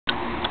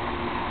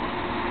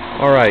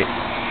All right.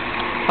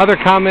 Other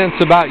comments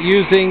about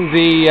using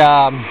the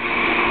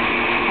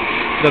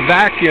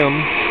vacuum.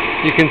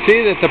 You can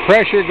see that the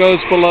pressure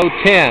goes below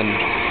 10,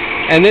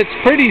 and it's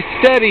pretty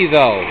steady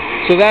though,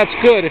 so that's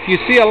good. If you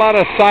see a lot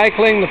of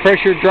cycling, the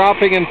pressure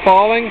dropping and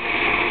falling,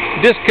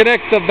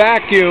 disconnect the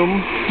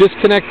vacuum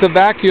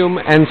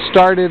and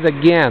start it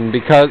again,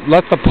 because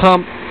let the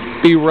pump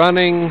be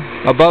running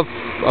above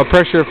a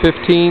pressure of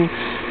 15.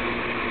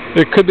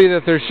 It could be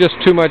that there's just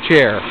too much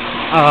air.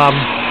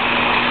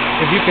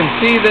 If you can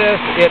see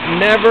this, it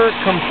never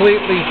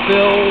completely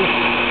fills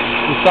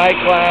the sight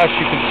glass.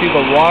 You can see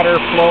the water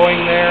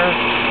flowing there.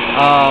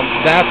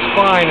 That's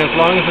fine as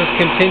long as it's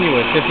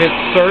continuous. If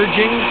it's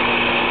surging,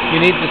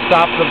 you need to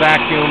stop the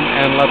vacuum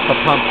and let the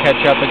pump catch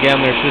up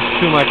again. There's just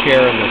too much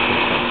air in the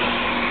system.